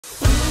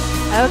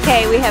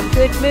Okay, we have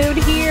good mood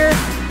here.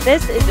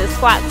 This is a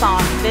squat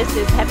song. This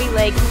is heavy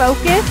leg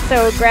focus,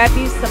 so grab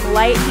you some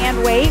light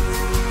hand weights.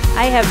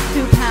 I have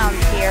 2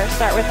 pounds here.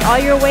 Start with all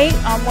your weight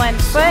on one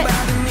foot.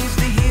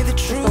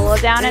 Just a little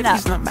down and up.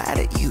 So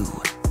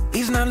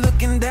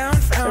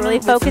really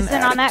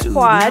focusing on that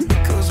quad.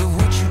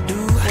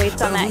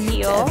 Weights on that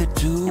heel.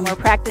 And we're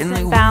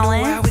practicing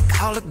balance.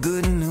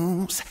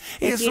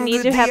 If you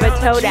need to have a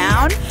toe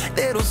down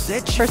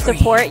for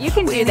support, you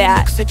can do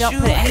that. But don't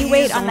put any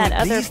weight on that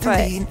other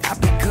foot. You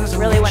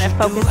really want to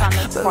focus on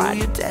this quad.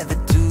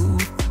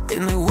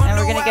 And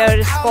we're going to go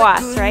to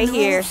squats right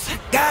here.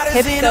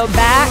 Hips go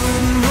back.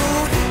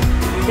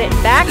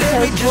 Sitting back,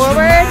 toes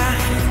forward.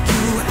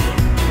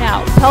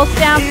 Now, pulse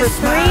down for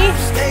 3,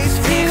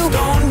 2,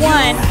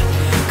 1. 3,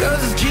 2,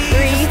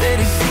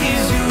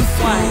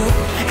 1.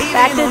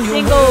 Back to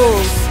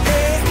singles.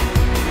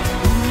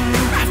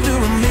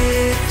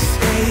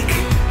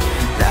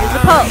 Here's the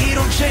pulse. 3,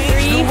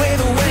 2,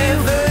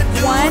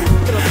 1.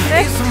 Little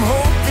six.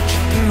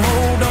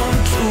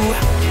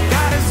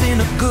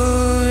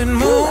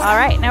 All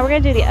right, now we're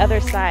going to do the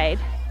other side.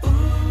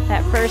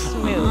 That first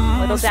move,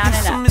 little down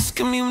and up.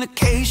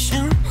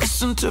 Miscommunication,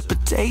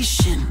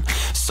 misinterpretation.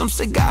 Some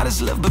say God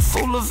is love but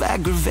full of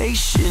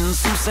aggravation.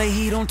 Some say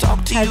he don't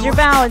talk to you. How's your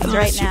balance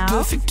right now?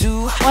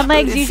 One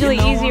leg's usually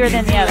easier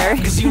than the other.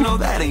 Cause you know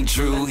that ain't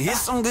true. Here's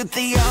some good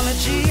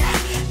theology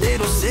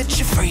that'll set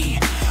you free.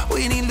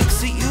 When he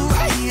looks at you,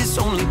 he is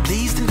only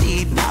pleased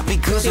indeed, not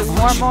because of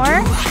what you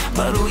do,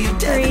 but who you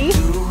dare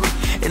to.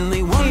 And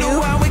they wonder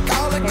why we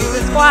call it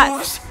good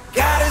squats.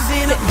 God is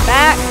in Sitting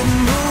back.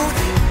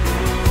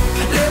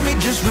 Let me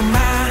just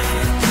remind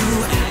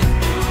you.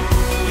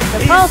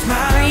 The pulse. 3,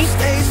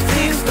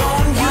 2,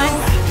 1.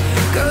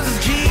 Cause it's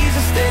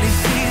Jesus that he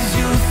sees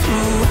you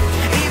through.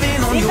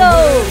 Even on your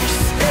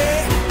worst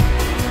day.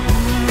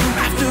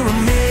 After a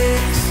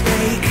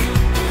mistake.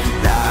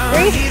 Now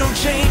he don't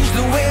change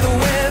the way the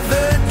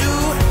weather do.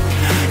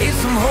 It's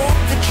some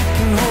hope that you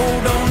can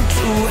hold on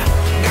to.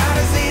 God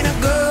is in a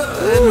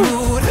good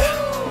mood.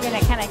 We're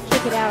gonna kind of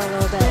kick it out a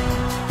little bit.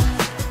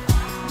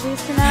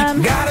 Loosen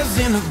them. God is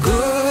in a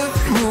good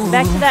mood.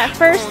 Back to that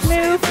first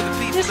move.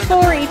 Just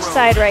 4 each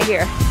side right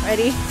here.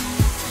 Ready?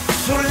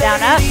 Down,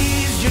 up.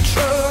 Your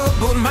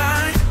troubled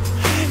mind.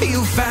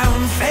 You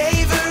found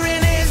favor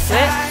in his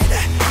sight.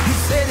 He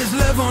set his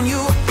love on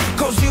you,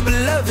 cause you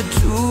beloved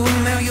too.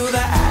 Now you're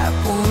the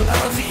apple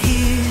of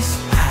his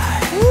eye.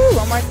 Woo,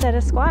 one more set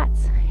of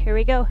squats. Here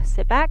we go.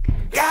 Sit back.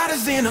 God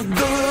is in a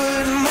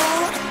good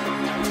mood.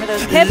 Remember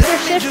those hips are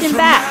shifting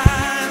back.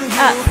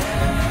 Up.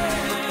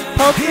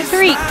 Pulse for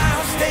 3.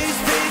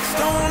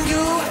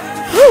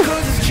 Woo.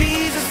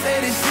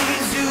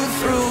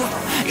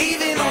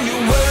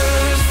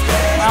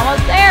 We're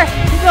almost there.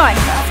 Keep going.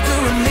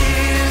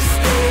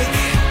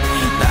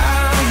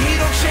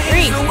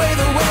 3. 'Cause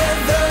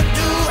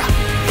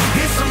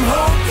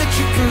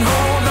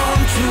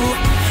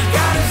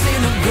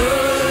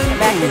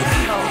Back to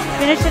single.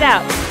 Finish it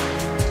out.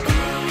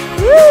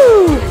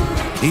 Woo!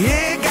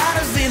 Yeah.